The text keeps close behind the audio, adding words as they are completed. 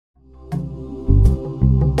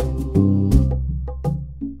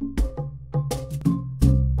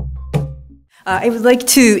I would like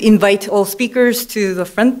to invite all speakers to the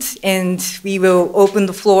front, and we will open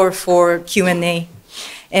the floor for Q&A.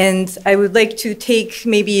 And I would like to take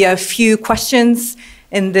maybe a few questions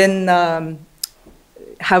and then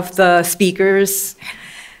have the speakers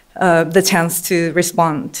the chance to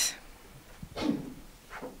respond.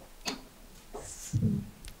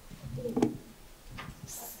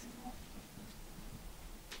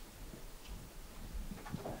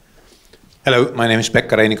 Hello, my name is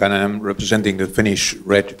Pekka Reinikan and I'm representing the Finnish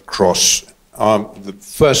Red Cross. The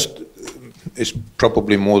first is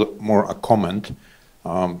probably more a comment,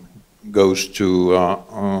 goes to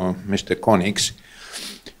Mr. Koenigs.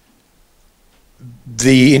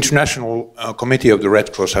 The International Committee of the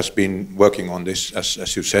Red Cross has been working on this,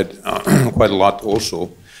 as you said, quite a lot also.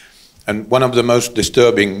 And one of the most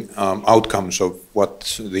disturbing outcomes of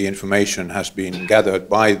what the information has been gathered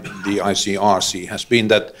by the ICRC has been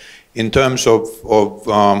that in terms of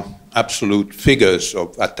absolute figures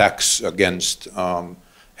of attacks against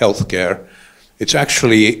healthcare, it's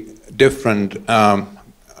actually different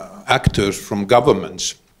actors from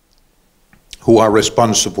governments who are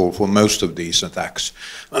responsible for most of these attacks.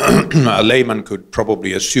 A layman could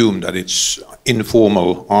probably assume that it's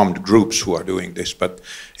informal armed groups who are doing this, but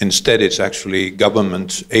instead it's actually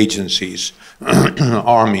government agencies,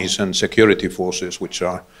 armies and security forces which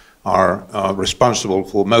are responsible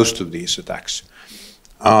for most of these attacks.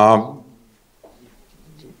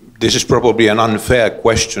 This is probably an unfair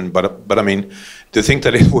question, but I mean, to think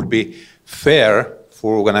that it would be fair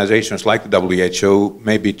for organizations like the WHO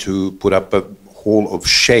maybe to put up a wall of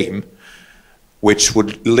shame which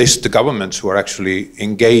would list the governments who are actually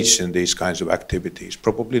engaged in these kinds of activities.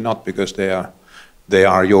 Probably not, because they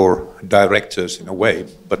are your directors in a way,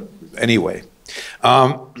 but anyway.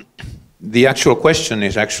 The actual question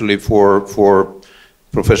is actually for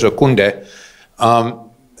Professor Kunde.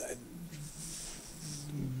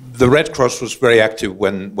 The Red Cross was very active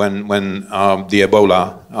when the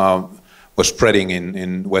Ebola was spreading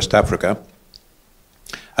in West Africa.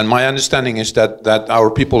 And my understanding is that our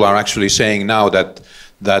people are actually saying now that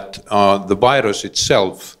the virus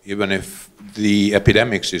itself, even if the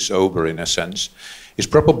epidemic is over in a sense, is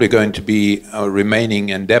probably going to be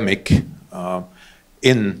remaining endemic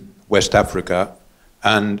in West Africa,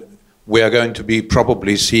 and we are going to be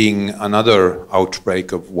probably seeing another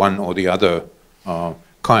outbreak of one or the other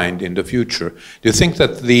kind in the future. Do you think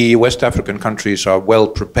that the West African countries are well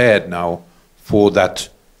prepared now for that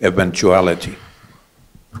eventuality?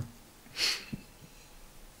 Do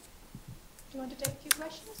you want to take a few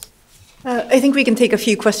questions? I think we can take a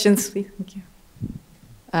few questions, please. Thank you.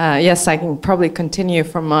 Yes, I can probably continue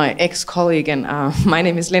from my ex-colleague, and my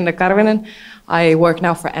name is Linda Karvinen. I work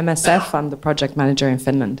now for MSF. I'm the project manager in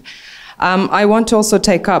Finland. I want to also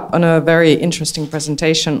take up on a very interesting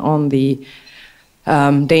presentation on the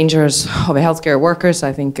dangers of healthcare workers.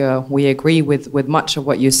 I think we agree with much of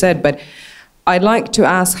what you said, but I'd like to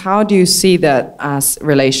ask, how do you see that as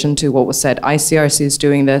relation to what was said? ICRC is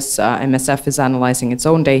doing this, MSF is analyzing its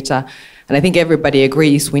own data, and I think everybody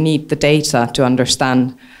agrees we need the data to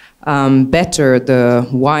understand better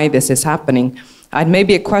why this is happening. I'd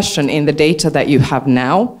maybe a question in the data that you have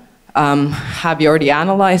now. Have you already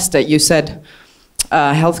analyzed that? You said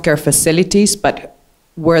healthcare facilities, but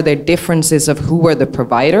were there differences of who were the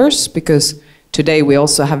providers? Because today we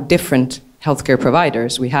also have different healthcare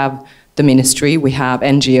providers. We have the ministry, we have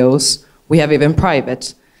NGOs, we have even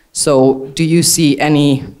private. So do you see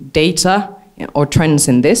any data or trends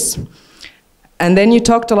in this? And then you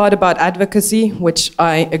talked a lot about advocacy, which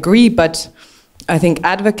I agree, but I think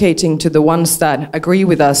advocating to the ones that agree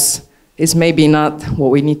with us is maybe not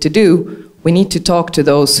what we need to do. We need to talk to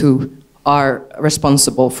those who are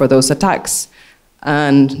responsible for those attacks.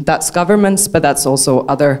 And that's governments, but that's also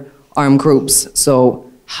other armed groups.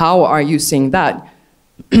 So how are you seeing that?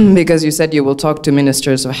 Because you said you will talk to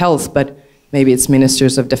ministers of health, but maybe it's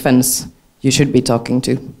ministers of defense you should be talking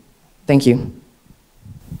to. Thank you.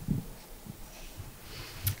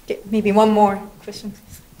 Okay, maybe one more question,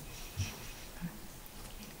 please.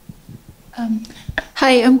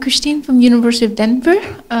 Hi, I'm Christine from University of Denver.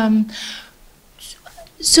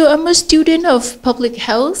 So I'm a student of public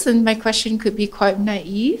health, and my question could be quite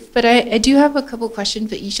naive, but I do have a couple questions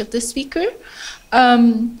for each of the speaker.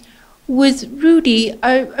 With Rudy,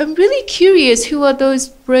 I'm really curious, who are those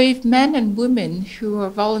brave men and women who are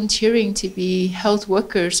volunteering to be health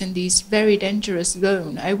workers in these very dangerous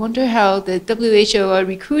zones? I wonder how the WHO are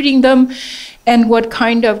recruiting them and what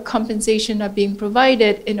kind of compensation are being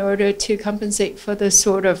provided in order to compensate for the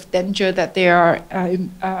sort of danger that they are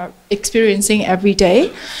experiencing every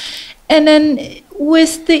day. And then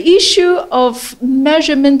with the issue of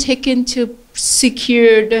measurement taken to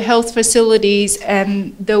secure the health facilities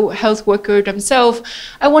and the health worker themselves.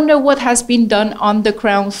 I wonder what has been done on the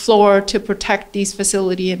ground floor to protect these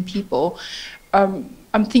facilities and people.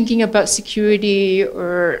 I'm thinking about security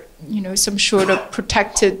or some sort of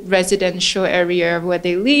protected residential area where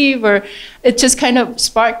they live, or it just kind of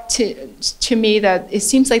sparked to me that it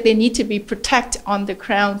seems like they need to be protected on the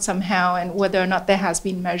ground somehow, and whether or not there has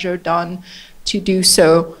been measure done to do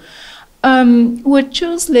so. With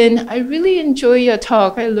Jocelyn, I really enjoy your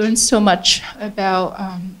talk. I learned so much about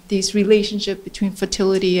this relationship between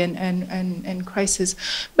fertility and crisis.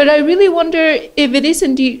 But I really wonder if it is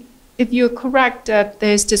indeed, if you're correct that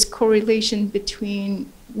there's this correlation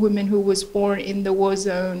between women who was born in the war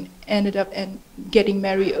zone ended up getting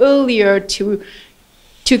married earlier to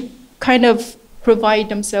kind of provide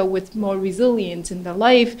themselves with more resilience in their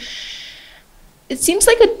life. It seems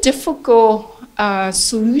like a difficult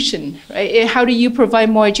solution, right? How do you provide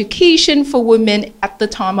more education for women at the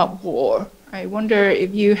time of war? I wonder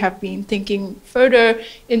if you have been thinking further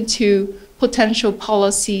into potential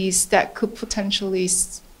policies that could potentially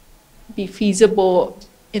be feasible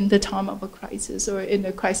in the time of a crisis or in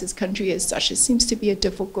a crisis country as such. It seems to be a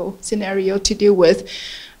difficult scenario to deal with.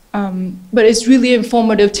 But it's really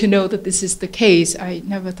informative to know that this is the case. I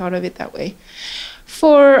never thought of it that way.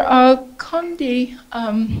 For Condi,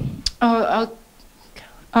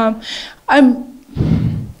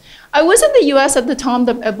 I was in the US at the time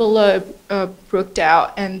that Ebola broke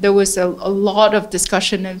out, and there was a lot of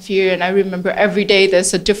discussion and fear, and I remember every day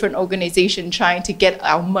there's a different organization trying to get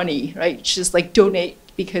our money, right? Just like donate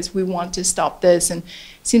because we want to stop this, and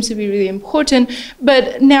it seems to be really important.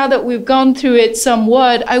 But now that we've gone through it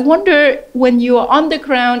somewhat, I wonder, when you were on the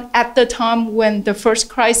ground at the time when the first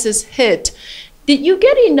crisis hit, did you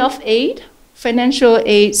get enough aid? Financial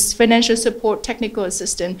aid, financial support, technical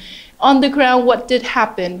assistance. On the ground, what did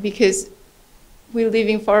happen? Because we're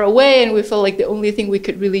living far away and we feel like the only thing we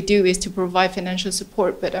could really do is to provide financial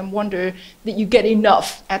support, but I wonder that you get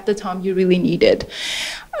enough at the time you really need it.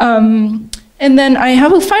 And then I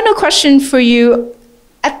have a final question for you.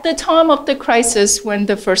 At the time of the crisis, when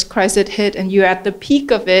the first crisis hit and you're at the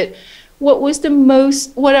peak of it, what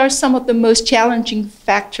are some of the most challenging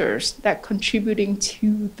factors that contributing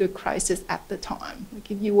to the crisis at the time?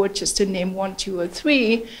 Like if you were just to name 1, 2, or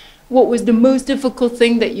 3, what was the most difficult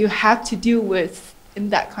thing that you had to deal with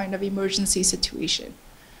in that kind of emergency situation?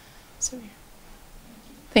 So,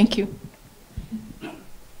 thank you.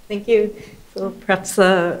 Thank you. So perhaps,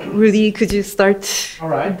 Rudy, could you start? All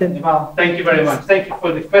right. Well, thank you very much. Thank you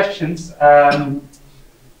for the questions. To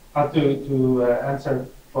answer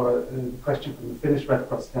for a question from the Finnish Red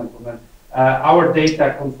Cross gentleman, our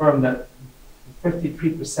data confirm that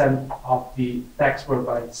 53% of the attacks were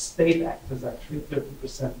by state actors, actually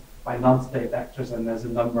 30% by non-state actors, and there's a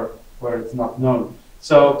number where it's not known.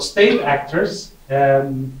 So state actors,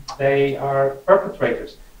 they are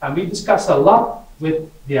perpetrators. And we discuss a lot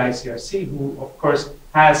with the ICRC, who of course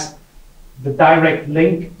has the direct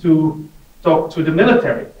link to talk to the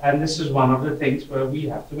military. And this is one of the things where we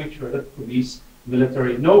have to make sure that police,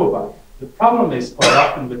 military know about. The problem is quite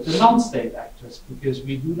often with the non-state actors, because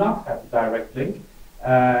we do not have a direct link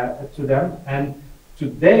to them. And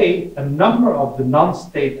today, a number of the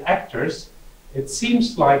non-state actors, it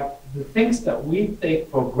seems like the things that we take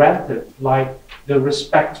for granted, like the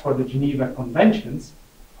respect for the Geneva Conventions,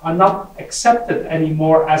 are not accepted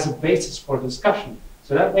anymore as a basis for discussion.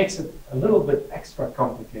 So that makes it a little bit extra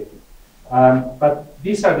complicated. But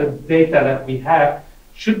these are the data that we have.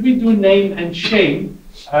 Should we do name and shame?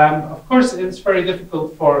 Of course, it's very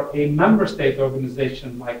difficult for a member state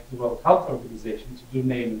organization like the World Health Organization to do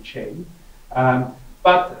name and shame.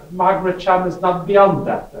 But Margaret Chan is not beyond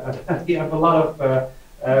that. We have a lot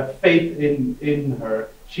of faith in her.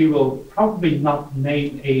 She will probably not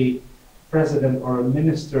name a president or a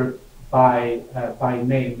minister by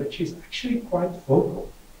name, but she's actually quite vocal.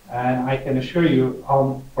 And I can assure you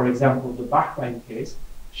on, for example, the Bahrain case,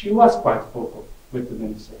 she was quite vocal with the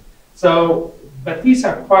minister. So, but these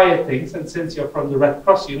are quiet things, and since you're from the Red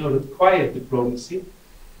Cross, you know that quiet diplomacy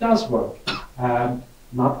does work.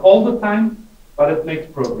 Not all the time, but it makes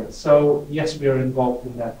progress. So yes, we are involved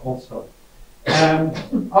in that also.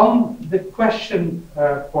 On the question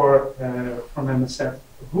from MSF,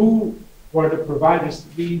 who were the providers?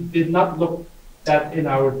 We did not look that in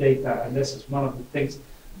our data, and this is one of the things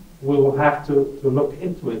we will have to look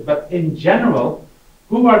into it. But in general,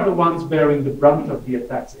 who are the ones bearing the brunt of the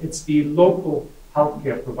attacks? It's the local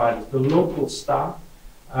healthcare providers, the local staff,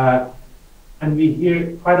 and we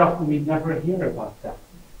hear, quite often we never hear about that.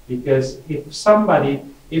 Because if somebody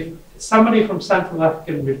from Central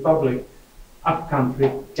African Republic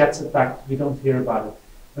upcountry gets attacked, we don't hear about it.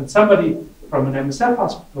 When somebody from an MSF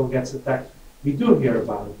hospital gets attacked, we do hear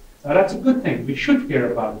about it. Now that's a good thing, we should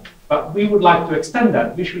hear about it. But we would like to extend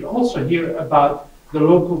that. We should also hear about the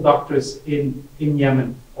local doctors in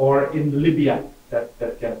Yemen or in Libya that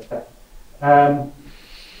get attacked.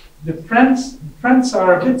 The trends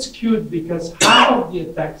are a bit skewed because half of the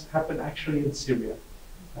attacks happen actually in Syria.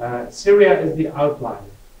 Syria is the outlier.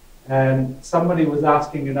 And somebody was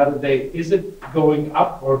asking another day, is it going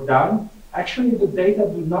up or down? Actually, the data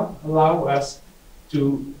do not allow us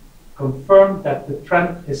to confirm that the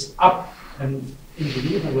trend is up. And in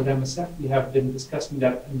Geneva with MSF, we have been discussing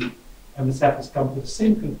that, and MSF has come to the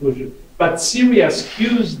same conclusion. But Syria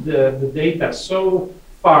skews the data so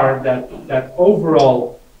far that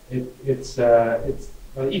overall it's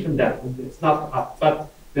well, even that it's not up, but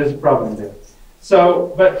there's a problem there.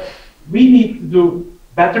 So, but we need to do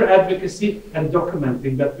better advocacy and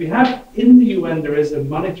documenting. But we have in the UN, there is a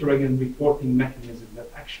monitoring and reporting mechanism that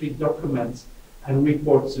actually documents and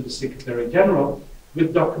reports to the Secretary General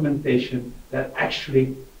with documentation that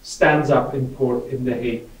actually stands up in court in The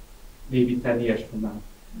Hague, maybe 10 years from now.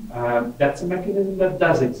 That's a mechanism that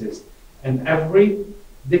does exist. And every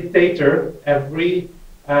dictator, every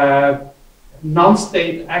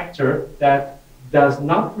non-state actor that does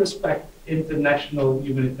not respect international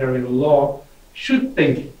humanitarian law should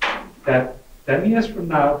think that 10 years from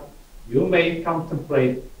now, you may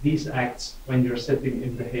contemplate these acts when you're sitting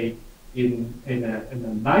in The Hague in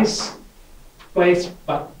a nice place,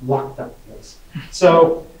 but locked up place.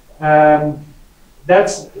 So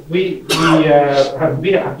that's, we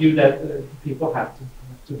argue that people have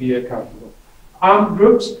to be accountable. Armed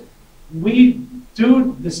groups, we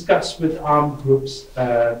do discuss with armed groups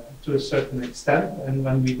to a certain extent, and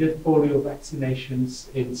when we did polio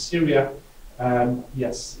vaccinations in Syria,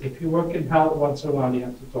 yes, if you work in health, once in a while you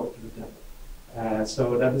have to talk to the devil.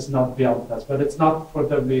 So that is not beyond us, but it's not for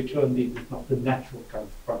WHO, indeed, it's not the natural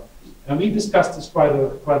counterpart. And we discussed this quite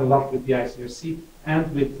a lot with the ICRC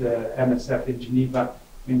and with MSF in Geneva.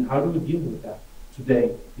 I mean, how do we deal with that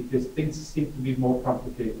today? Because things seem to be more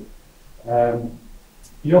complicated.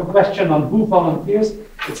 Your question on who volunteers,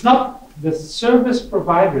 it's not the service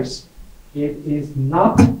providers. It is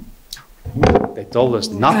not. They told us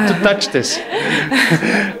not to touch this.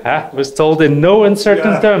 I was told in no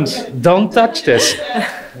uncertain terms, don't touch this.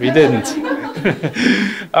 We didn't.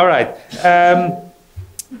 All right.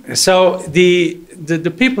 So the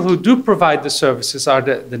people who do provide the services are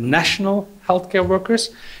the national healthcare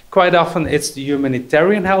workers. Quite often it's the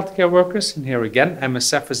humanitarian healthcare workers, and here again,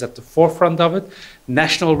 MSF is at the forefront of it.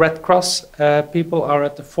 National Red Cross people are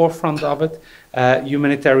at the forefront of it.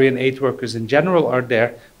 Humanitarian aid workers in general are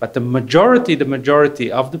there, but the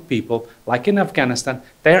majority of the people, like in Afghanistan,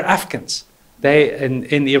 they are Afghans.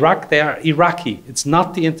 In Iraq, they are Iraqi. It's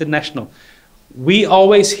not the international. We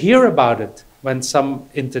always hear about it when some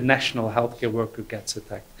international healthcare worker gets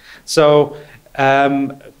attacked. So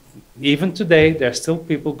even today, there are still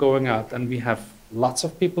people going out, and we have lots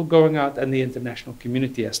of people going out, and the international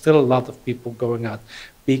community has still a lot of people going out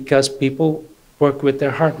because people work with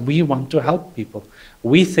their heart. We want to help people.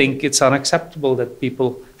 We think it's unacceptable that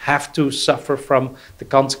people have to suffer from the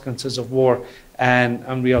consequences of war,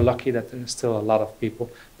 and we are lucky that there are still a lot of people.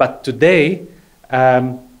 But today,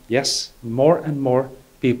 yes, more and more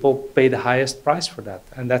people pay the highest price for that,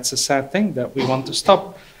 and that's a sad thing that we want to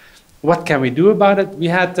stop. What can we do about it? We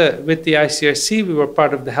had, with the ICRC, we were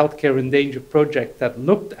part of the Healthcare in Danger project that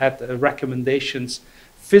looked at recommendations,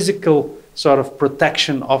 physical sort of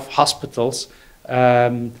protection of hospitals,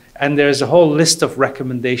 and there's a whole list of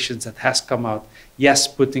recommendations that has come out. Yes,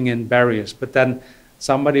 putting in barriers, but then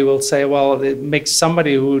somebody will say, well, it makes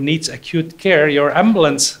somebody who needs acute care, your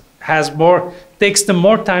ambulance takes them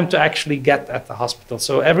more time to actually get at the hospital.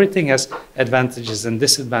 So everything has advantages and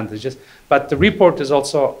disadvantages. But the report is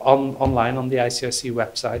also online on the ICRC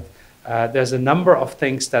website. There's a number of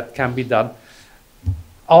things that can be done.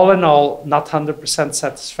 All in all, not 100%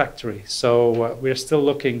 satisfactory. So we're still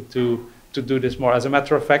looking to do this more. As a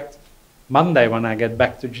matter of fact, Monday when I get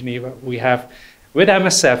back to Geneva, we have, with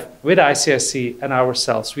MSF, with ICRC and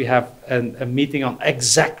ourselves, we have a meeting on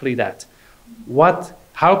exactly that.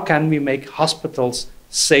 How can we make hospitals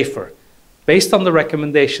safer? Based on the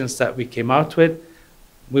recommendations that we came out with,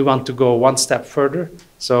 we want to go one step further,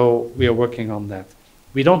 so we are working on that.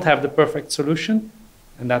 We don't have the perfect solution,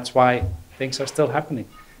 and that's why things are still happening.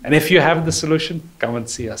 And if you have the solution, come and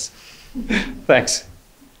see us. Thanks.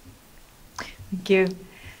 Thank you.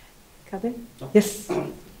 Kader? Yes.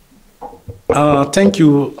 Thank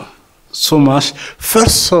you so much.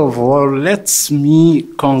 First of all, let me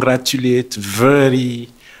congratulate very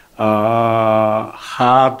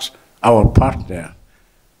had our partner,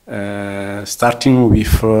 starting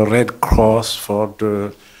with Red Cross for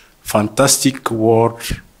the fantastic work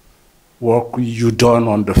you done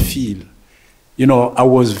on the field. You know, I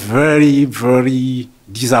was very, very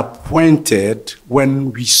disappointed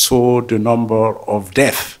when we saw the number of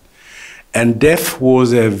deaths. And death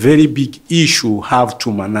was a very big issue, how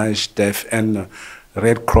to manage death. And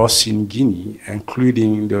Red Cross in Guinea,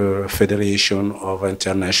 including the Federation of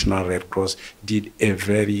International Red Cross, did a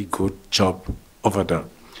very good job over there.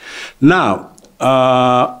 Now,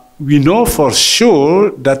 we know for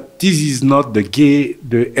sure that this is not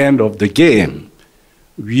the end of the game.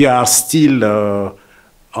 We are still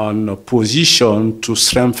on a position to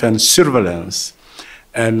strengthen surveillance.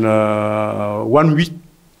 And 1 week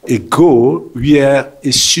ago, we had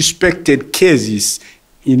suspected cases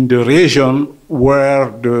in the region where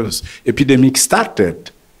the epidemic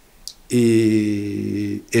started.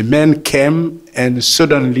 A man came and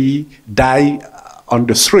suddenly died on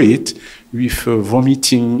the street with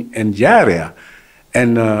vomiting and diarrhea.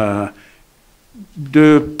 And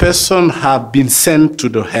the person had been sent to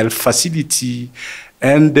the health facility,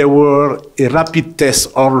 and there were a rapid test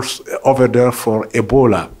over there for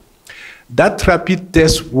Ebola. That rapid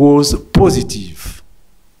test was positive,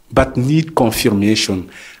 but need confirmation.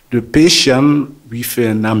 The patient with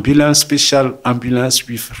an ambulance, special ambulance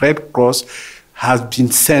with Red Cross, has been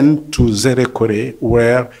sent to Zerekore,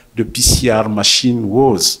 where the PCR machine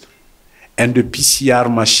was. And the PCR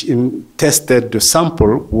machine tested the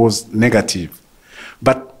sample was negative.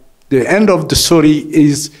 But the end of the story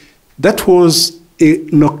is that was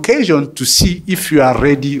an occasion to see if you are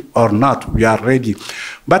ready or not. We are ready.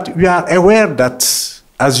 But we are aware that,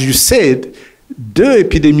 as you said, the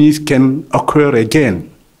epidemic can occur again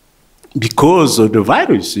because the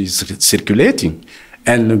virus is circulating.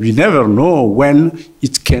 And we never know when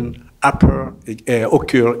it can occur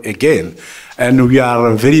again. And we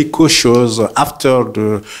are very cautious after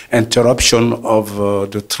the interruption of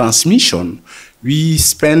the transmission. We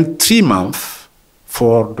spent 3 months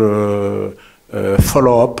for the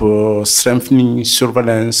follow-up, strengthening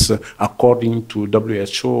surveillance according to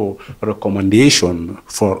WHO recommendation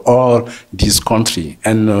for all these countries.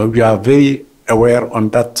 And we are very aware on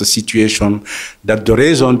that situation that the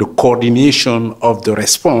reason the coordination of the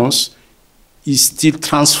response is still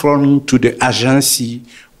transforming to the agency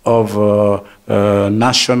of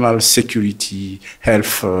national security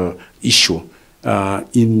health issue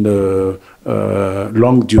in the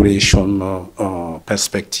long duration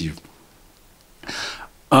perspective.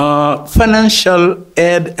 Financial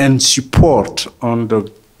aid and support on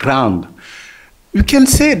the ground. You can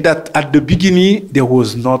say that at the beginning there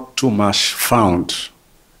was not too much found,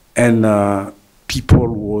 and people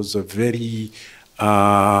was very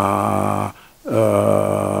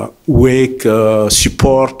weak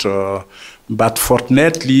support, but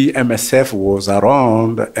fortunately MSF was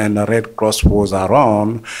around and Red Cross was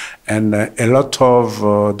around, and a lot of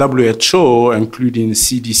WHO, including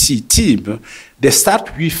CDC team, they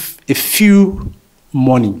start with a few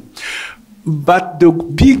money. But the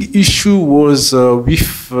big issue was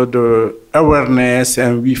with the awareness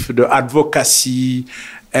and with the advocacy,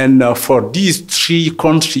 and for these 3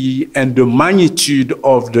 countries and the magnitude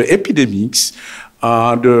of the epidemics,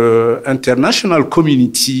 the international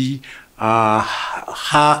community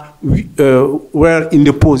were in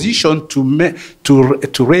the position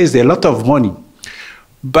to raise a lot of money.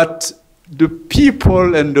 But the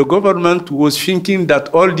people and the government was thinking that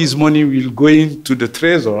all this money will go into the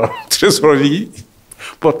treasury,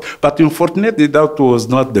 but unfortunately that was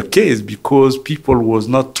not the case because people was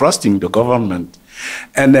not trusting the government.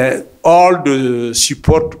 And all the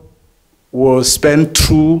support was spent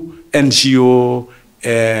through NGO,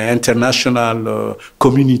 international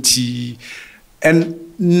community.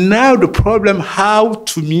 And now the problem how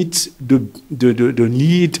to meet the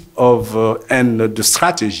need of and the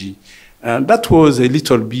strategy. And that was a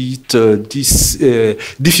little bit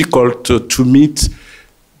difficult to meet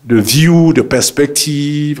the view, the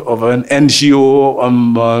perspective of an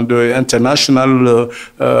NGO, the international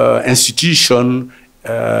institution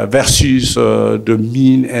versus the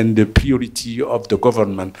mean and the priority of the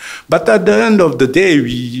government. But at the end of the day,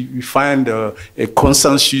 we find a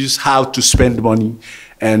consensus how to spend money.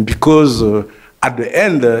 And because at the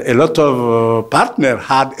end, a lot of partners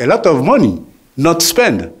had a lot of money not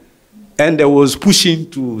spent. And they was pushing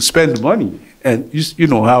to spend money. And you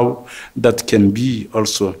know how that can be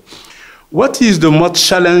also. What is the most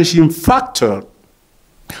challenging factor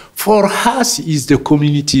for us is the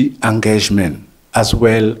community engagement as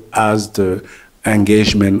well as the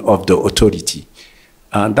engagement of the authority.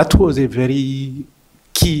 That was a very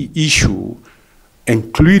key issues,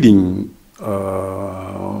 including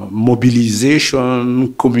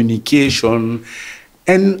mobilization, communication,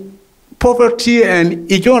 and poverty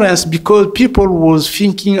and ignorance, because people was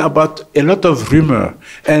thinking about a lot of rumor,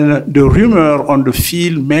 and the rumor on the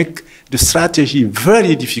field make the strategy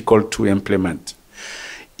very difficult to implement.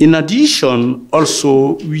 In addition,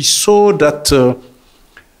 also, we saw that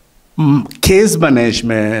case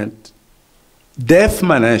management, death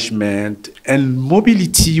management, and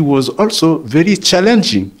mobility was also very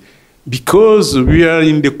challenging, because we are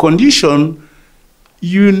in the condition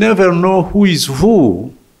you never know who is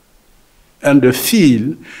who in the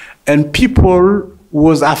field, and people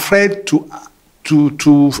was afraid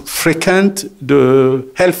to frequent the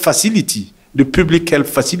health facility, the public health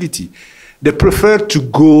facility. They prefer to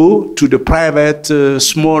go to the private,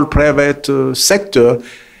 small private sector,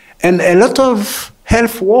 and a lot of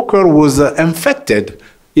health worker was infected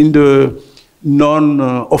in the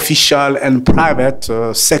non-official and private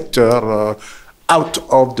sector out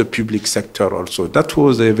of the public sector also. That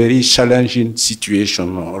was a very challenging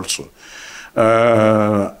situation also.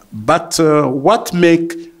 But what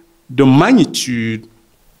make the magnitude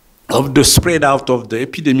of the spread out of the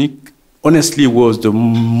epidemic, honestly, was the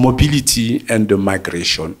mobility and the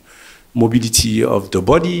migration. Mobility of the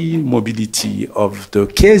body, mobility of the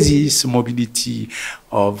cases, mobility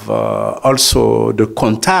of also the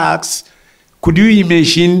contacts. Could you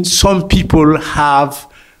imagine some people have,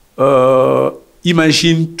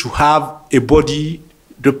 imagine to have a body,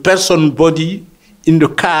 the person body in the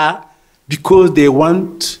car, because they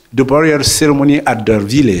want the burial ceremony at their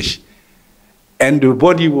village. And the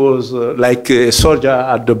body was like a soldier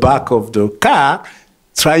at the back of the car,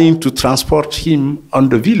 trying to transport him on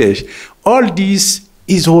the village. All this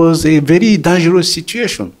was a very dangerous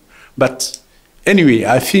situation. But anyway,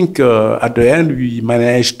 I think at the end we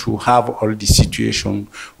managed to have all this situation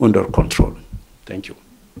under control. Thank you.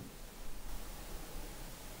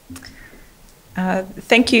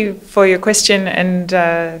 Thank you for your question, and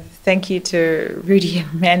thank you to Rudy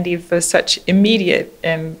and Mandy for such immediate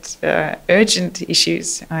and urgent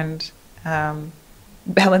issues, and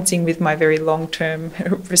balancing with my very long-term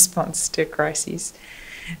response to crises.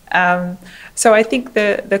 So I think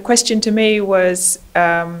the question to me was,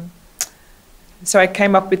 so I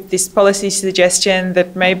came up with this policy suggestion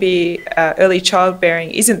that maybe early childbearing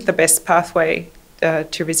isn't the best pathway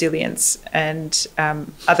to resilience, and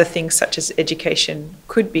other things such as education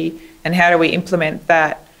could be, and how do we implement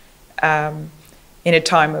that in a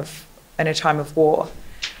time of war?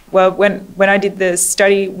 Well, when I did the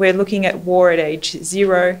study, we're looking at war at age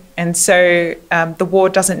 0, and so the war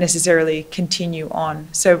doesn't necessarily continue on.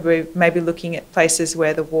 So we're maybe looking at places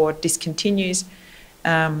where the war discontinues,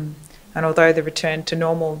 and although the return to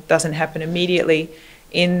normal doesn't happen immediately,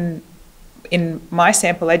 in my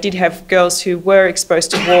sample, I did have girls who were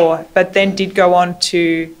exposed to war, but then did go on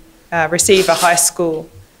to receive a high school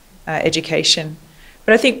education.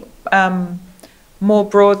 But I think more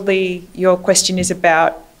broadly, your question is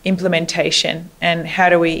about implementation, and how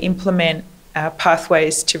do we implement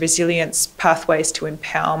pathways to resilience, pathways to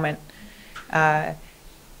empowerment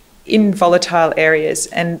in volatile areas.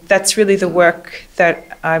 And that's really the work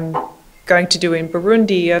that I'm going to do in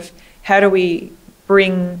Burundi, of how do we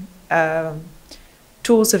bring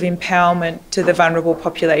tools of empowerment to the vulnerable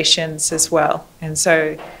populations as well. And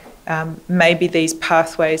so maybe these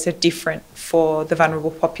pathways are different for the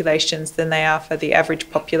vulnerable populations than they are for the average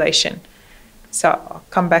population. So I'll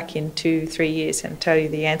come back in 2-3 years and tell you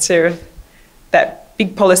the answer of that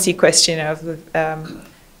big policy question of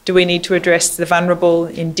do we need to address the vulnerable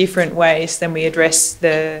in different ways than we address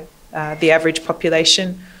the average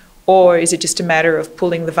population, or is it just a matter of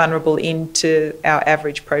pulling the vulnerable into our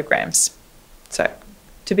average programs? So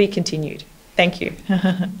to be continued. Thank you.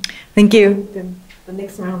 Thank you. Then the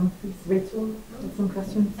next round, please, Rachel, with some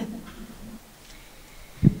questions.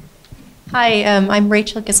 Hi, I'm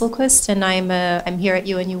Rachel Giselquist, and I'm here at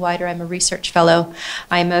UNU-WIDER. I'm a research fellow.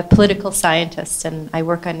 I'm a political scientist, and I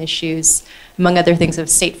work on issues, among other things, of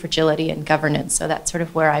state fragility and governance. So that's sort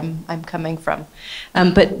of where I'm coming from.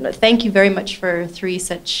 But thank you very much for 3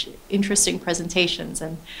 such interesting presentations,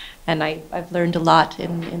 and I've learned a lot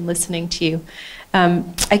in listening to you.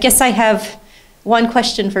 I guess I have one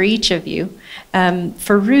question for each of you.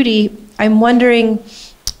 For Rudy, I'm wondering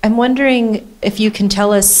if you can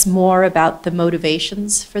tell us more about the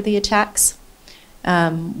motivations for the attacks.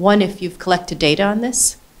 One, if you've collected data on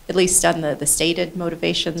this, at least on the stated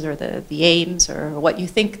motivations or the aims, or what you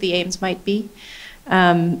think the aims might be.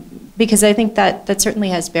 Because I think that certainly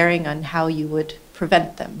has bearing on how you would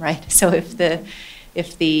prevent them, right? So if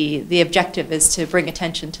if the objective is to bring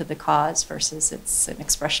attention to the cause versus it's an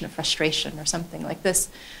expression of frustration or something like this,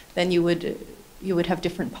 then you would have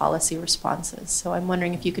different policy responses. So I'm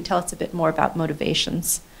wondering if you could tell us a bit more about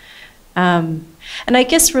motivations. And I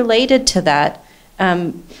guess related to that,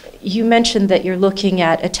 you mentioned that you're looking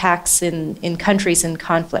at attacks in countries in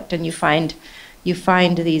conflict, and you find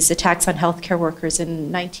these attacks on healthcare workers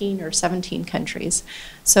in 19 or 17 countries.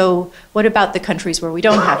 So what about the countries where we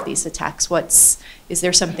don't have these attacks? Is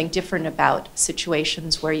there something different about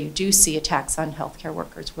situations where you do see attacks on healthcare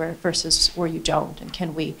workers versus where you don't? And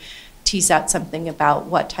can we tease out something about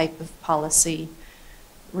what type of policy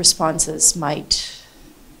responses might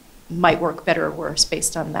work better or worse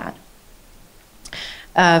based on that?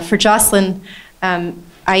 For Jocelyn,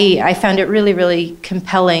 I found it really, really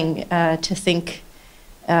compelling to think,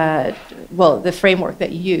 the framework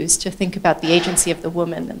that you used to think about the agency of the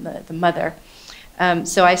woman and the mother.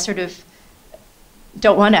 So I sort of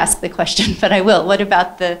don't want to ask the question, but I will. What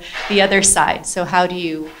about the other side? So how do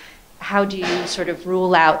you sort of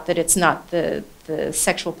rule out that it's not the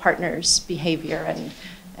sexual partner's behavior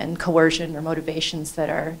and coercion or motivations that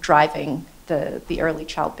are driving the early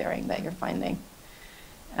childbearing that you're finding?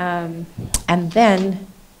 And then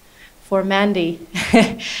for Mandy,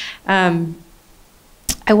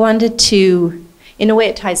 I wanted to, in a way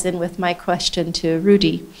it ties in with my question to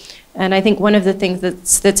Rudy, and I think one of the things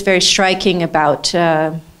that's very striking about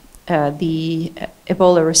the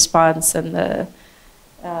Ebola response, and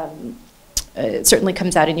it certainly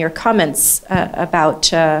comes out in your comments about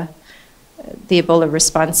the Ebola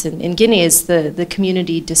response in Guinea, is the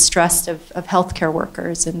community distrust of healthcare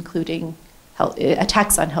workers, including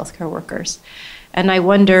attacks on healthcare workers. And I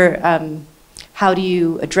wonder, how do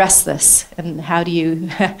you address this, and how do you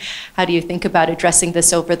think about addressing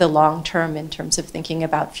this over the long term in terms of thinking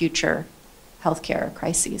about future healthcare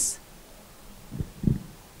crises?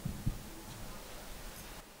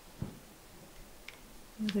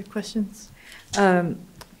 Other questions?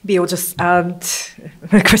 Maybe I'll just add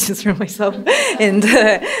questions for myself. And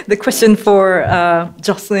the question for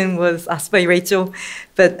Jocelyn was asked by Rachel,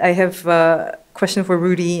 but I have a question for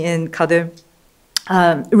Rudy and Kader.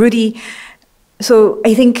 Rudy, so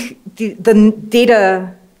I think the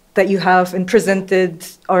data that you have and presented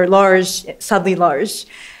are large, sadly large,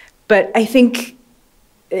 but I think,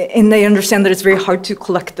 and I understand that it's very hard to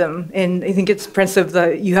collect them, and I think it's impressive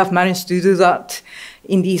that you have managed to do that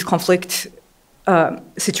in these conflict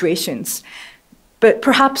situations. But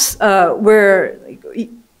perhaps I would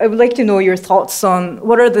like to know your thoughts on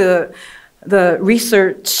what are the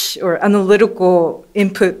research or analytical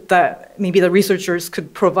input that maybe the researchers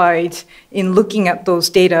could provide in looking at those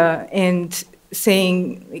data and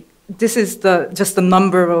saying, like, this is just the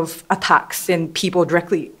number of attacks and people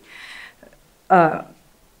directly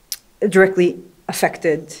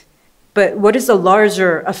affected. But what is the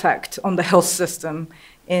larger effect on the health system?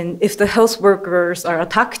 And if the health workers are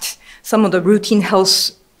attacked, some of the routine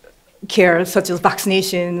health care, such as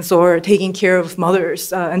vaccinations or taking care of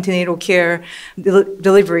mothers, antenatal care,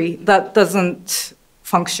 delivery, that doesn't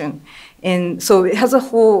function. And so it has a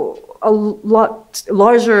lot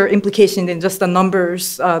larger implication than just the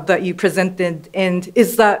numbers that you presented. And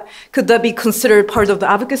could that be considered part of the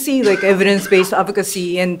advocacy, like evidence-based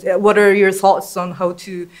advocacy? And what are your thoughts on how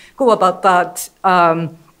to go about that?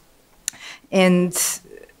 And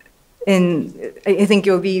I think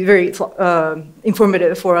it will be very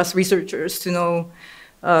informative for us researchers to know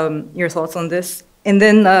your thoughts on this. And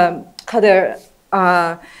then, Kader,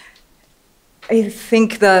 I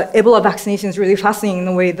think the Ebola vaccination is really fascinating in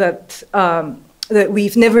a way that that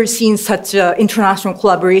we've never seen such international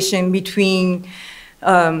collaboration between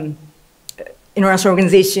international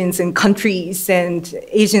organizations and countries and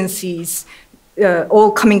agencies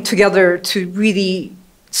all coming together to really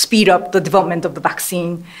speed up the development of the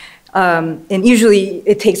vaccine. And usually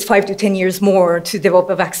it takes 5 to 10 years more to develop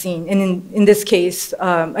a vaccine. And in this case,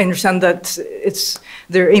 I understand that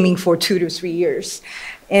they're aiming for 2 to 3 years.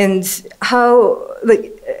 And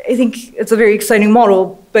I think it's a very exciting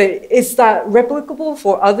model, but is that replicable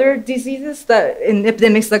for other diseases in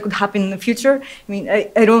epidemics that could happen in the future? I mean,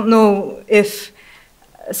 I don't know if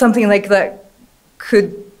something like that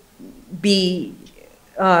could be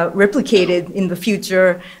replicated in the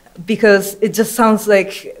future, because it just sounds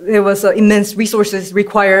like there was immense resources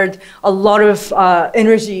required, a lot of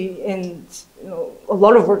energy, and a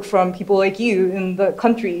lot of work from people like you in the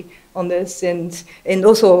country on this, and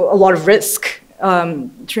also a lot of risk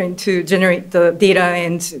trying to generate the data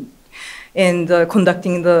and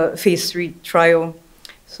conducting the phase 3 trial.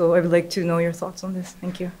 So I would like to know your thoughts on this.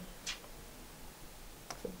 Thank you.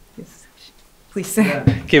 Yes. Please.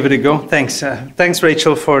 Give it a go. Thanks. Thanks,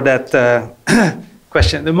 Rachel, for that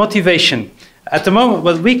question. The motivation. At the moment,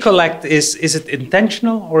 what we collect is it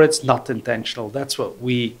intentional or it's not intentional? That's what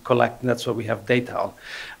we collect, and that's what we have data on.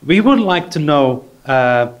 We would like to know,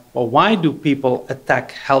 well, why do people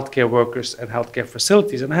attack healthcare workers and healthcare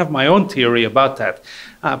facilities? And I have my own theory about that.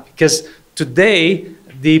 Because today,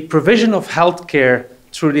 the provision of healthcare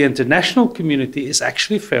through the international community is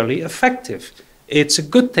actually fairly effective. It's a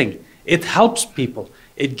good thing. It helps people.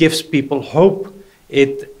 It gives people hope.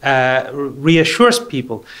 It reassures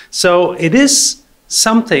people. So it is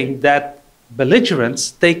something that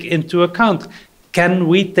belligerents take into account. Can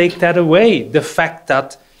we take that away? The fact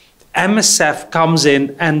that MSF comes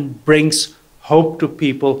in and brings hope to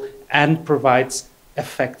people and provides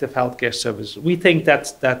effective healthcare services. We think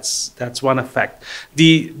that's one effect.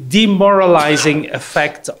 The demoralizing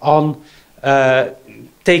effect on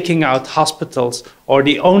taking out hospitals, or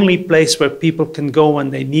the only place where people can go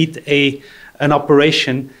when they need an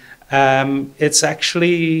operation, it's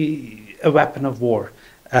actually a weapon of war.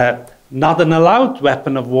 Not an allowed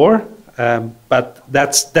weapon of war, but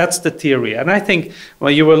that's the theory. And I think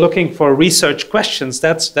when you were looking for research questions,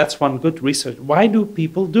 that's one good research. Why do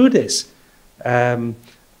people do this?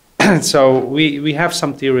 So we have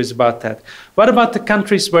some theories about that. What about the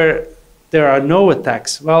countries where there are no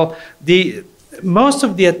attacks? Well, most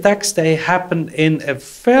of the attacks, they happen in a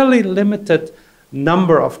fairly limited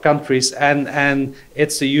number of countries, and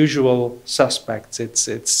it's the usual suspects.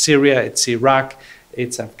 It's Syria, it's Iraq,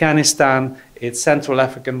 it's Afghanistan, it's Central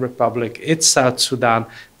African Republic, it's South Sudan.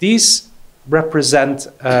 These represent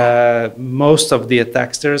most of the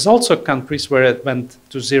attacks. There's also countries where it went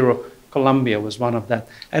to zero. Colombia was one of that.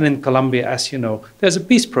 And in Colombia, as you know, there's a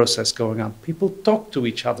peace process going on. People talk to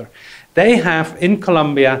each other. They have in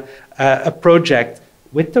Colombia a project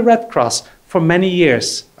with the Red Cross for many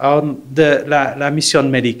years on the La Misión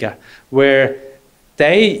Médica, where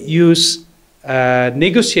they use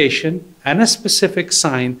negotiation and a specific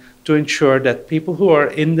sign to ensure that people who are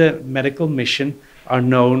in the medical mission are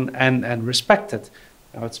known and respected.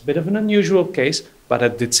 Now, it's a bit of an unusual case, but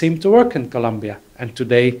it did seem to work in Colombia. And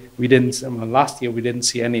today, we didn't, last year, we didn't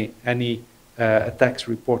see any attacks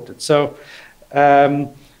reported. So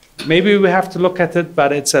maybe we have to look at it,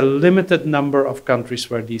 but it's a limited number of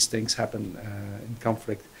countries where these things happen in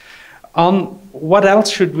conflict. On what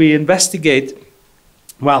else should we investigate?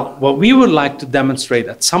 Well, what we would like to demonstrate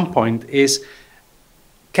at some point is,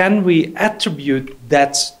 can we attribute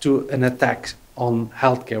deaths to an attack on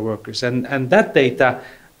healthcare workers? And that data,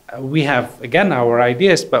 we have, again, our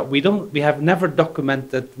ideas, but we have never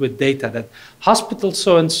documented with data that hospital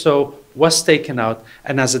so-and-so was taken out,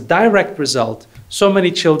 and as a direct result, so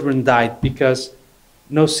many children died because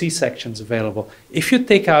no C-sections available. If you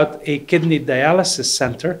take out a kidney dialysis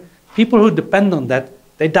center, people who depend on that,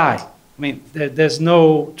 they die. I mean, there's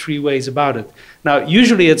no three ways about it. Now,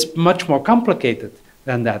 usually it's much more complicated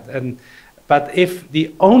than that. But if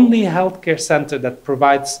the only healthcare center that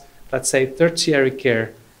provides, let's say, tertiary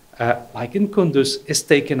care, like in Kunduz, is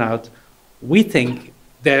taken out, we think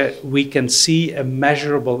that we can see a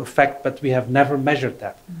measurable effect, but we have never measured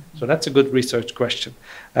that. Mm-hmm. So that's a good research question.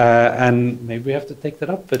 And maybe we have to take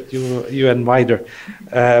that up with UN-WIDER.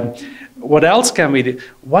 What else can we do?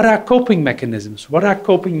 What are coping mechanisms? What are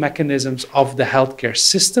coping mechanisms of the healthcare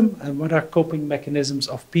system, and what are coping mechanisms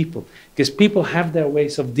of people? Because people have their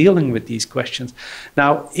ways of dealing with these questions.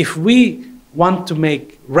 Now, if we want to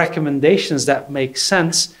make recommendations that make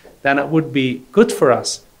sense, then it would be good for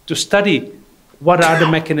us to study what are the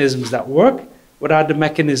mechanisms that work, what are the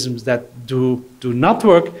mechanisms that do not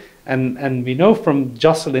work, and we know from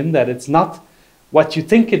Jocelyn that it's not what you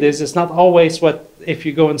think it is. It's not always what, if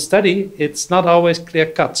you go and study, it's not always clear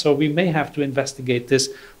cut. So we may have to investigate this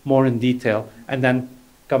more in detail and then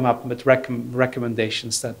come up with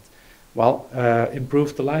recommendations that, well,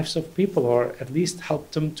 improve the lives of people, or at least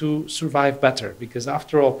help them to survive better. Because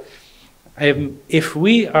after all, if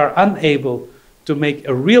we are unable to make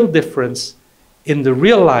a real difference in the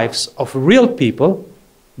real lives of real people,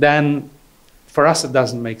 then for us it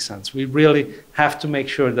doesn't make sense. We really have to make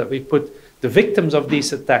sure that we put the victims of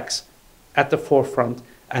these attacks at the forefront,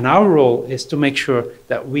 and our role is to make sure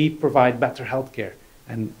that we provide better healthcare,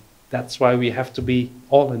 and that's why we have to be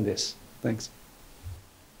all in this. Thanks.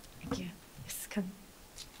 Thank you. Yes, come.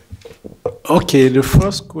 Okay, the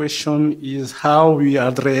first question is how we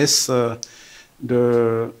address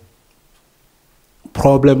the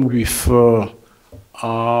problem with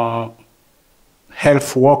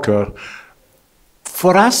health worker.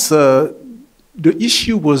 For us, the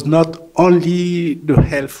issue was not only the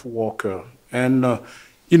health worker, and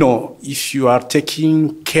you know, if you are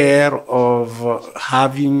taking care of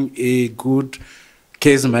having a good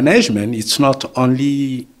case management, it's not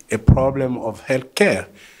only a problem of healthcare.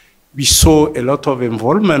 We saw a lot of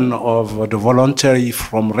involvement of the voluntary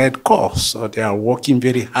from Red Cross. They are working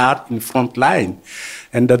very hard in front line.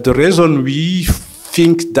 And that the reason we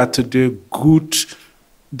think that the good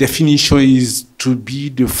definition is to be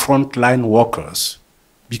the frontline workers,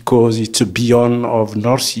 because it's beyond of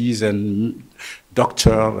nurses and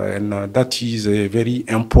doctor, and that is a very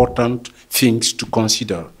important thing to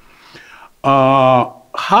consider.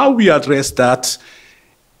 How we address that?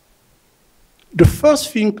 The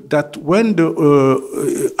first thing that when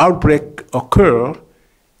the outbreak occurred,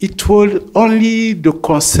 it was only the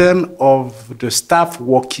concern of the staff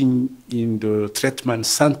working in the treatment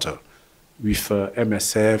center with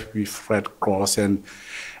MSF, with Red Cross, and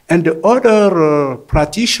the other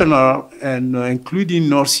practitioner, and including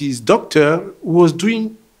nurses, doctor, was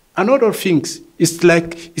doing another things. It's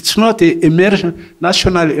like it's not a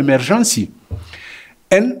national emergency,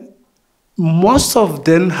 and most of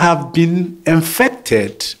them have been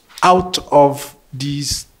infected out of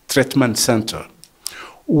these treatment center.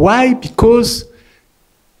 Why? Because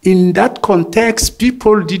in that context,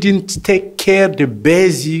 people didn't take care of the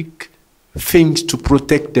basic things to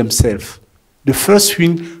protect themselves. The first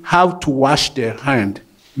thing, how to wash their hand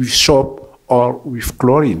with soap or with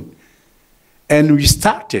chlorine. And we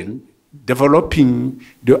started developing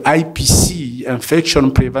the IPC,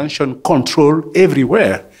 infection prevention control,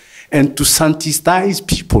 everywhere. And to sensitize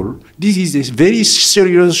people, this is a very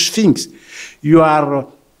serious thing. You are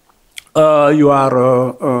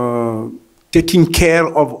taking care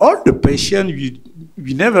of all the patients.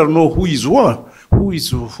 We never know who is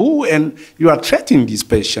who, and you are treating this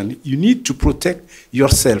patient. You need to protect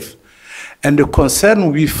yourself. And the concern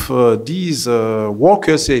with these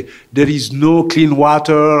workers, say there is no clean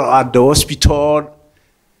water at the hospital.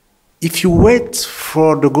 If you wait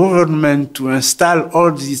for the government to install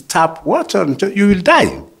all these tap water, you will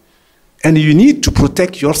die. And you need to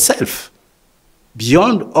protect yourself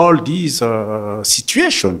beyond all these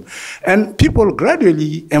situations. And people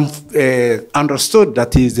gradually understood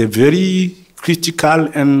that is a very critical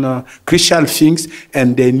and crucial things,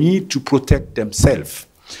 and they need to protect themselves.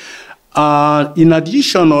 In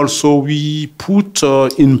addition, also, we put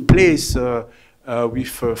in place with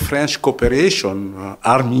French cooperation,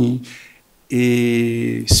 Army,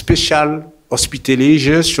 a special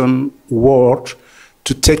hospitalization ward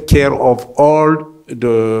to take care of all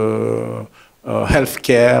the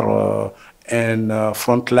healthcare and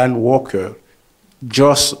frontline workers,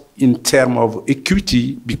 just in terms of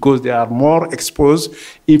equity, because they are more exposed.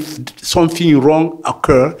 If something wrong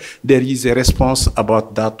occurs, there is a response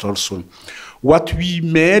about that also. What we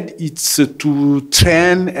made is to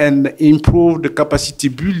train and improve the capacity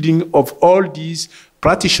building of all these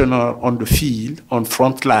practitioners on the field, on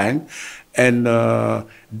front line, and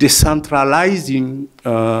decentralizing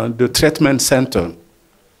the treatment center.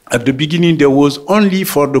 At the beginning, there was only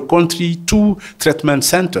for the country 2 treatment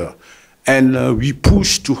centers. And we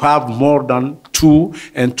pushed to have more than 2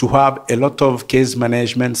 and to have a lot of case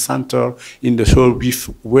management center in the soul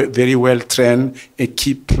with very well trained,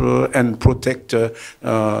 equipped and protect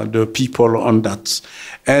the people on that.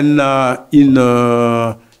 And in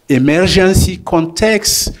emergency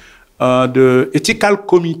context, the ethical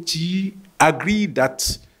committee agreed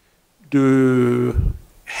that the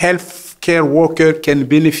healthcare worker can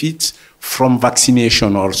benefit from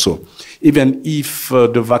vaccination also, even if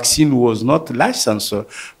the vaccine was not licensed,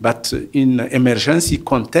 but in emergency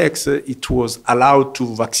context, it was allowed to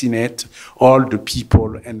vaccinate all the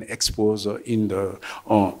people and expose in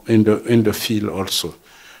the field also.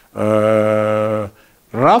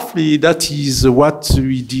 Roughly, that is what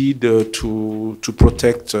we did to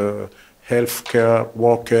protect healthcare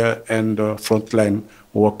worker and frontline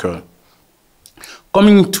worker.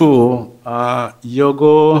 Coming to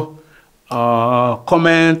Yoko,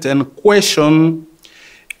 comment and question,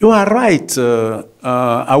 you are right.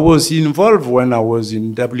 I was involved when I was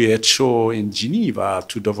in WHO in Geneva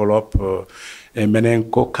to develop a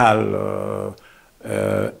meningococcal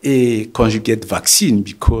A conjugate vaccine,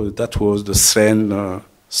 because that was the strain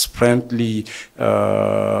spreadly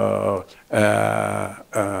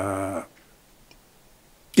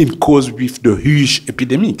in cause with the huge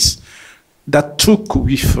epidemics that took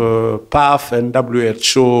with PAF and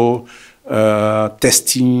WHO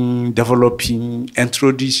testing, developing,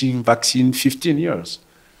 introducing vaccine 15 years.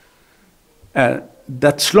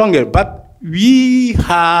 That's longer, but we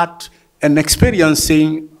had an experience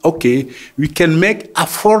saying, okay, we can make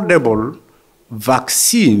affordable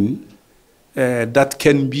vaccine that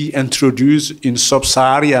can be introduced in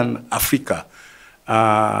sub-Saharan Africa.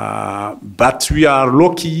 But we are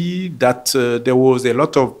lucky that there was a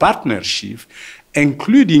lot of partnership,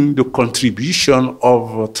 including the contribution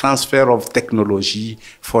of transfer of technology,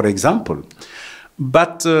 for example.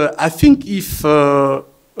 But I think if for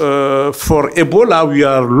Ebola, we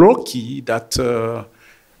are lucky that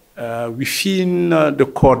within the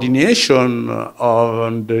coordination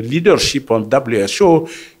of the leadership of WHO,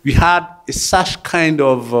 we had such kind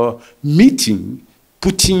of meeting,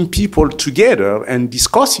 putting people together and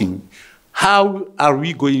discussing how are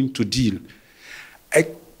we going to deal. I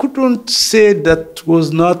couldn't say that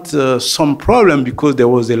was not some problem because there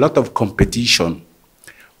was a lot of competition.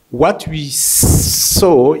 What we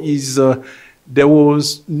saw is there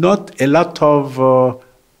was not a lot of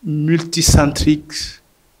multicentric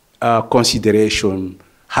consideration,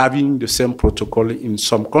 having the same protocol in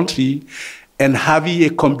some country and having a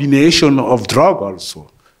combination of drug also.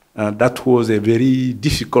 That was a very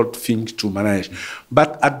difficult thing to manage.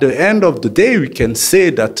 But at the end of the day, we can say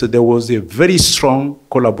that there was a very strong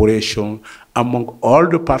collaboration among all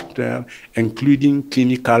the partners, including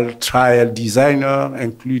clinical trial designer,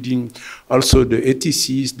 including also the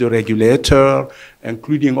ATCs, the regulator,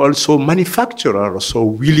 including also manufacturers, so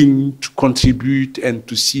willing to contribute and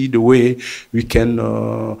to see the way we can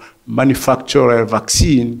manufacture a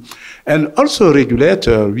vaccine. And also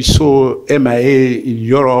regulator, we saw MIA in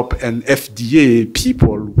Europe and FDA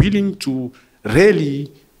people willing to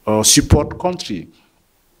really support country.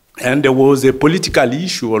 And there was a political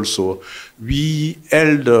issue also. We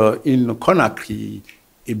held in Conakry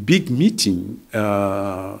a big meeting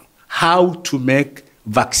how to make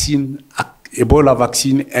vaccine, Ebola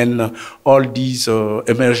vaccine and all these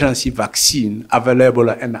emergency vaccine available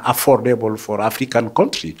and affordable for African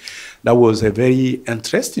countries. That was a very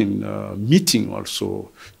interesting meeting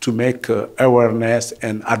also to make awareness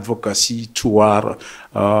and advocacy toward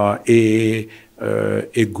a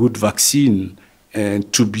good vaccine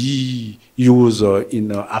and to be used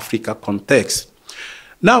in Africa context.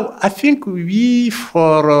 Now, I think we,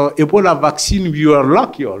 for Ebola vaccine, we were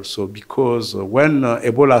lucky also because when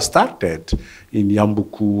Ebola started in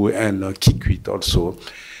Yambuku and Kikwit also,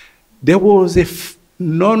 there was a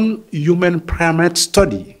non-human primate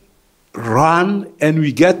study run and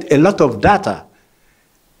we get a lot of data.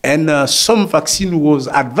 And some vaccine was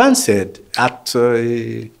advanced at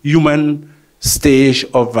human stage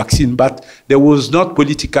of vaccine, but there was not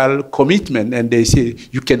political commitment, and they say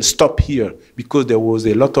you can stop here because there was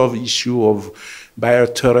a lot of issue of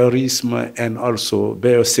bioterrorism and also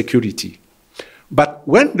biosecurity. But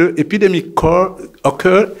when the epidemic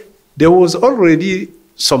occurred, there was already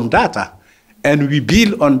some data, and we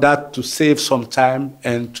build on that to save some time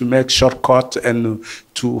and to make shortcut and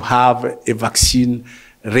to have a vaccine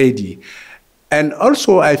ready. And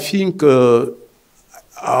also, I think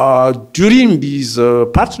during this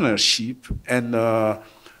partnership and the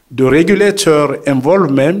regulator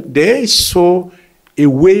involvement, they saw a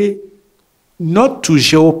way not to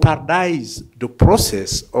jeopardize the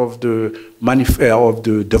process of the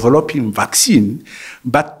developing vaccine,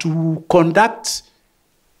 but to conduct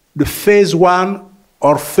the phase 1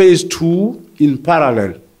 or phase 2 in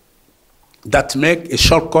parallel. That make a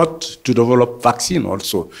shortcut to develop vaccine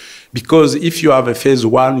also. Because if you have a phase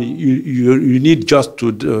 1, you need just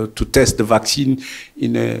to test the vaccine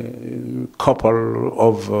in a couple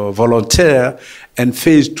of volunteers, and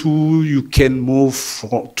phase 2, you can move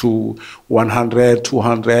to 100,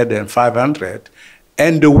 200, and 500.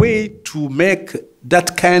 And the way to make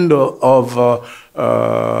that kind of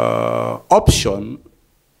option,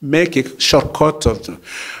 make a shortcut of them.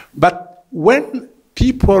 But when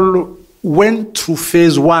people went through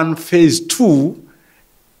phase 1, phase 2,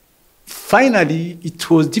 finally, it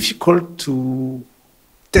was difficult to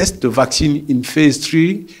test the vaccine in phase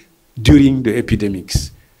 3 during the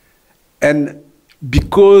epidemics. And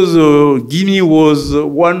because Guinea was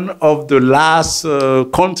one of the last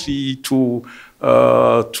countries to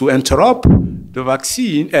interrupt the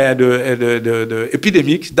vaccine, the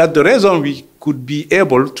epidemic, that's the reason we could be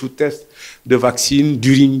able to test the vaccine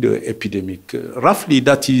during the epidemic. Roughly,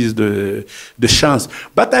 that is the chance.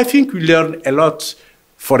 But I think we learned a lot.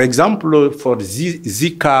 For example, for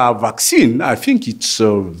Zika vaccine, I think it's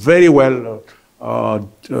very well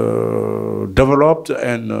developed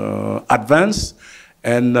and advanced.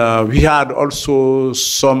 And we had also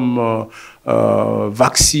some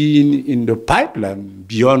vaccine in the pipeline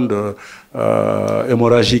beyond the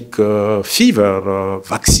hemorrhagic fever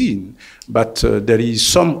vaccine. But there is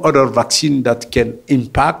some other vaccine that can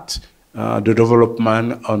impact the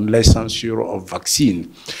development on licensure of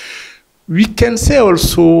vaccine. We can say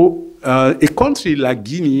also a country like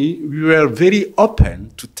Guinea, we were very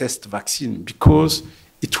open to test vaccine because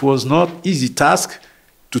it was not easy task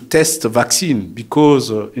to test vaccine because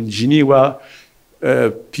in Geneva,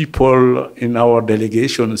 people in our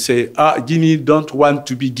delegation say, Guinea don't want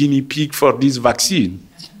to be guinea pig for this vaccine.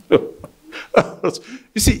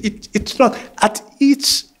 You see, it's not, at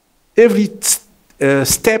every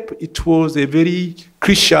step, it was a very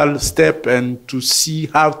crucial step and to see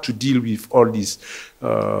how to deal with all this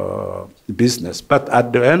business. But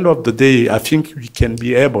at the end of the day, I think we can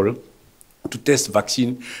be able to test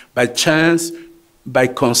vaccine by chance, by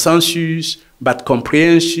consensus, by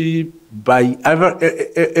comprehension, by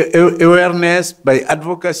awareness, by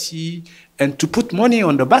advocacy, and to put money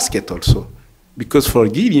on the basket also. Because for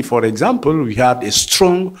Guinea, for example, we had a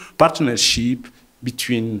strong partnership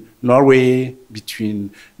between Norway,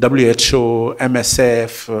 between WHO,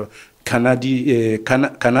 MSF,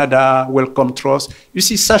 Canada, Wellcome Trust. You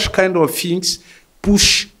see, such kind of things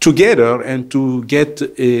push together and to get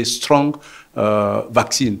a strong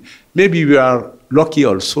vaccine. Maybe we are lucky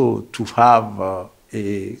also to have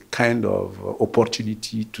a kind of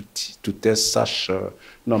opportunity to test such a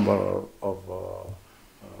number of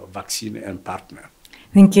vaccine and partner.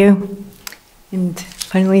 Thank you. And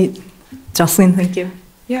finally, Jocelyn, thank you.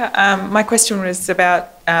 Yeah, my question was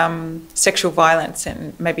about sexual violence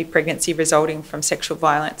and maybe pregnancy resulting from sexual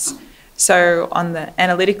violence. So on the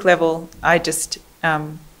analytic level, I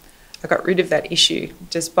got rid of that issue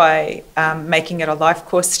just by making it a life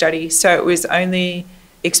course study. So it was only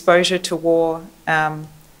exposure to war at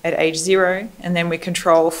age 0, and then we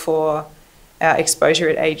control for exposure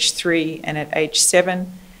at age 3 and at age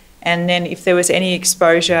 7. And then if there was any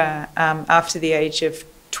exposure after the age of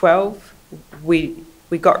 12, we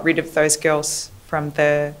got rid of those girls from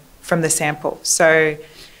the sample. So,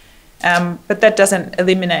 but that doesn't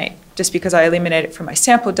eliminate, just because I eliminate it from my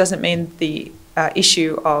sample doesn't mean the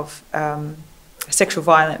issue of sexual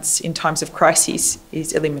violence in times of crises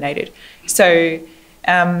is eliminated. So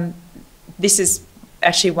this is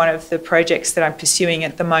actually one of the projects that I'm pursuing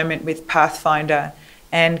at the moment with Pathfinder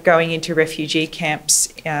and going into refugee camps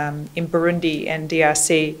in Burundi and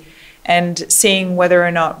DRC and seeing whether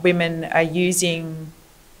or not women are using,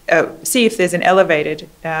 see if there's an elevated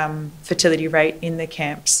fertility rate in the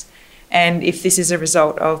camps and if this is a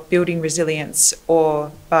result of building resilience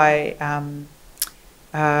or by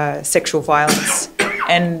sexual violence.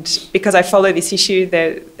 And because I follow this issue,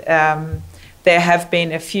 there have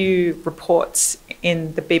been a few reports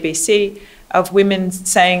in the BBC of women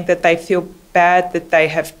saying that they feel bad that they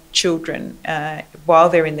have children while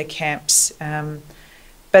they're in the camps,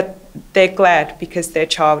 but they're glad because their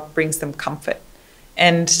child brings them comfort.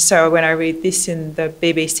 And so when I read this in the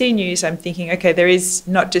BBC news, I'm thinking, okay, there is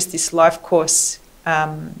not just this life course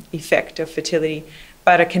effect of fertility,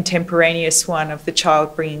 but a contemporaneous one of the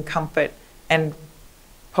child bringing comfort and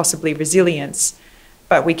possibly resilience.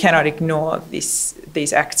 But we cannot ignore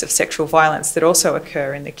these acts of sexual violence that also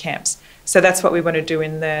occur in the camps. So that's what we want to do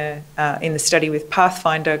in the study with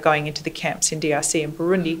Pathfinder, going into the camps in DRC and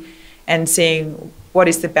Burundi and seeing what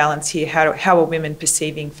is the balance here, how are women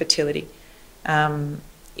perceiving fertility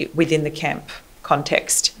within the camp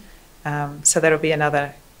context. So that'll be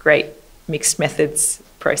another great mixed methods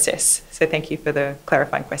process. So thank you for the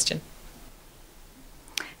clarifying question.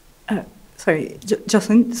 Sorry,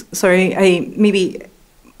 Jocelyn, sorry,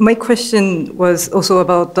 my question was also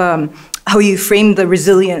about how you frame the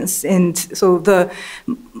resilience, and so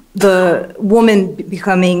the woman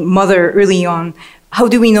becoming mother early on. How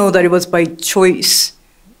do we know that it was by choice?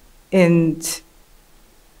 And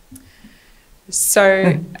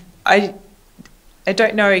so I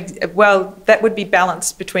don't know. Well, that would be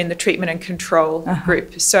balanced between the treatment and control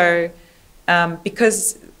group. So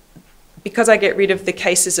because I get rid of the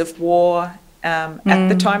cases of war at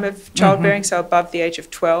the time of childbearing, so above the age of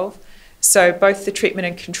 12. So both the treatment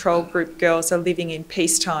and control group girls are living in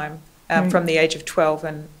peacetime from the age of 12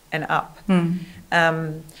 and up.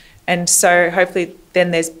 And so hopefully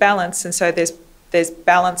then there's balance, and so there's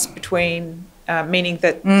balance between, meaning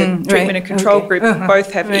that the treatment and control group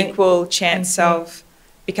both have equal chance of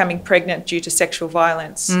becoming pregnant due to sexual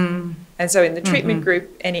violence. And so in the treatment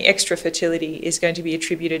group, any extra fertility is going to be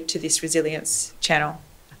attributed to this resilience channel.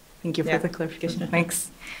 Thank you for the clarification.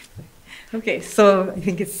 Thanks. Okay, so I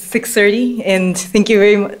think it's 6:30, and thank you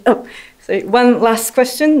very much. Oh, sorry, one last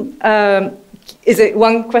question. Is it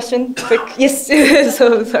one question? Quick? Yes,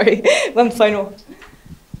 so sorry, one final.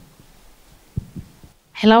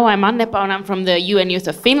 Hello, I'm Anne and I'm from the UN Youth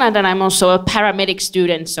of Finland, and I'm also a paramedic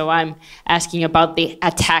student, so I'm asking about the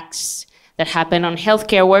attacks that happen on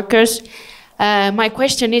healthcare workers. My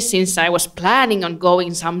question is, since I was planning on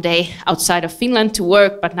going someday outside of Finland to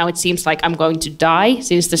work, but now it seems like I'm going to die,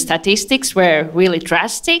 since the statistics were really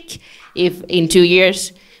drastic. If in 2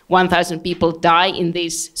 years 1,000 people die in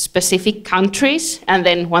these specific countries, and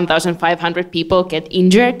then 1,500 people get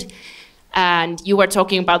injured. And you were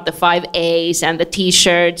talking about the 5 A's and the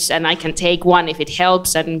T-shirts, and I can take one if it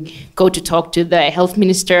helps, and go to talk to the health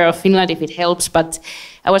minister of Finland if it helps. But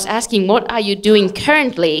I was asking, what are you doing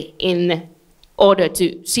currently in order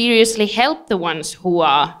to seriously help the ones who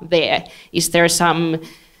are there? Is there some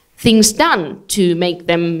things done to make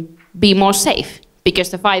them be more safe? Because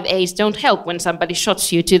the 5 A's don't help when somebody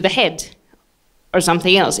shots you to the head or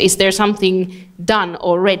something else. Is there something done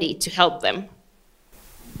already to help them?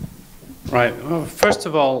 Right. Well, first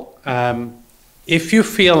of all, if you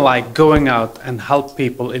feel like going out and help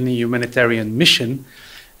people in a humanitarian mission,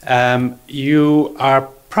 you are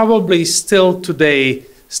probably still today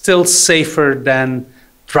safer than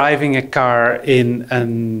driving a car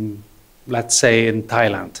in, let's say, in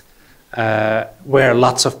Thailand, where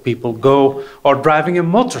lots of people go, or driving a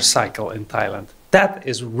motorcycle in Thailand. That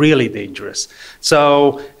is really dangerous.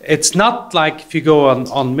 So it's not like if you go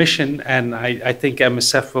on mission, and I think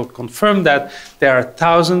MSF will confirm that, there are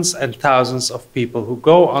thousands and thousands of people who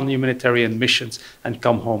go on humanitarian missions and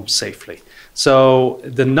come home safely. So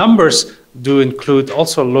the numbers do include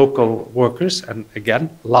also local workers, and again,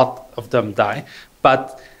 a lot of them die.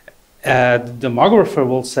 But the demographer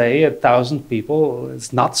will say 1,000 people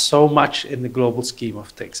is not so much in the global scheme of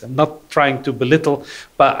things. I'm not trying to belittle,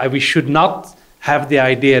 but we should not have the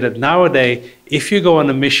idea that nowadays, if you go on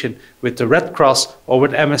a mission with the Red Cross or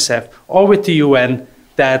with MSF or with the UN,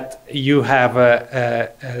 that you have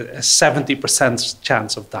a 70%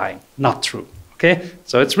 chance of dying. Not true, okay?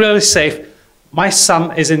 So it's really safe. My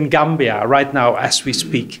son is in Gambia right now as we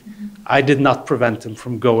speak. I did not prevent him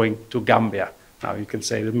from going to Gambia. Now you can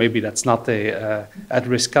say that maybe that's not a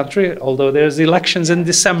at-risk country, although there's elections in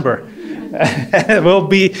December. It will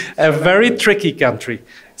be a very tricky country.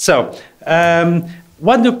 So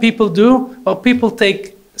what do people do? Well, people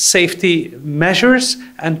take safety measures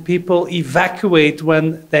and people evacuate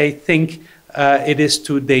when they think it is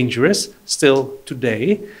too dangerous, still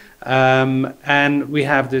today. And we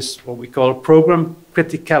have this, what we call program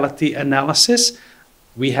criticality analysis.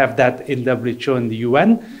 We have that in WHO and the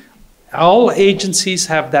UN. All agencies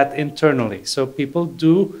have that internally. So people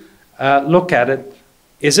do look at it.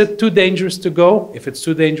 Is it too dangerous to go? If it's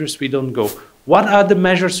too dangerous, we don't go. What are the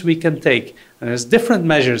measures we can take? And there's different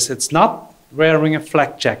measures. It's not wearing a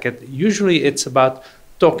flak jacket. Usually it's about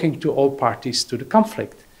talking to all parties to the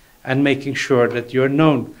conflict and making sure that you're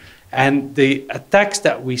known. And the attacks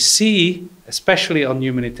that we see, especially on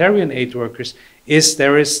humanitarian aid workers, is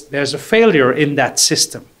there's a failure in that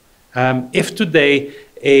system. If today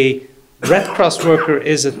a Red Cross worker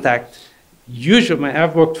is attacked, usually,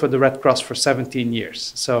 I've worked for the Red Cross for 17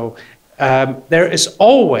 years, so there is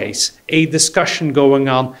always a discussion going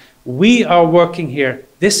on. We are working here,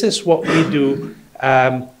 this is what we do,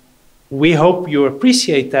 we hope you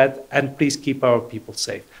appreciate that, and please keep our people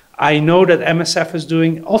safe. I know that MSF is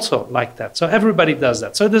doing also like that, so everybody does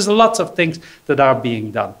that. So there's lots of things that are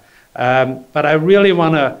being done. But I really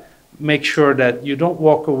want to make sure that you don't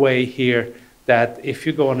walk away here that if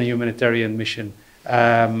you go on a humanitarian mission,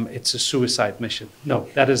 it's a suicide mission. No,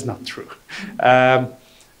 that is not true.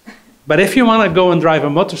 But if you want to go and drive a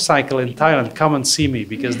motorcycle in Thailand, come and see me,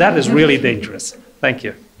 because that is really dangerous. Thank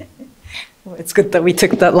you. Well, it's good that we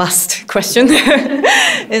took that last question.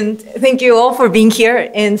 And thank you all for being here,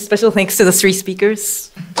 and special thanks to the 3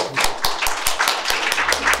 speakers.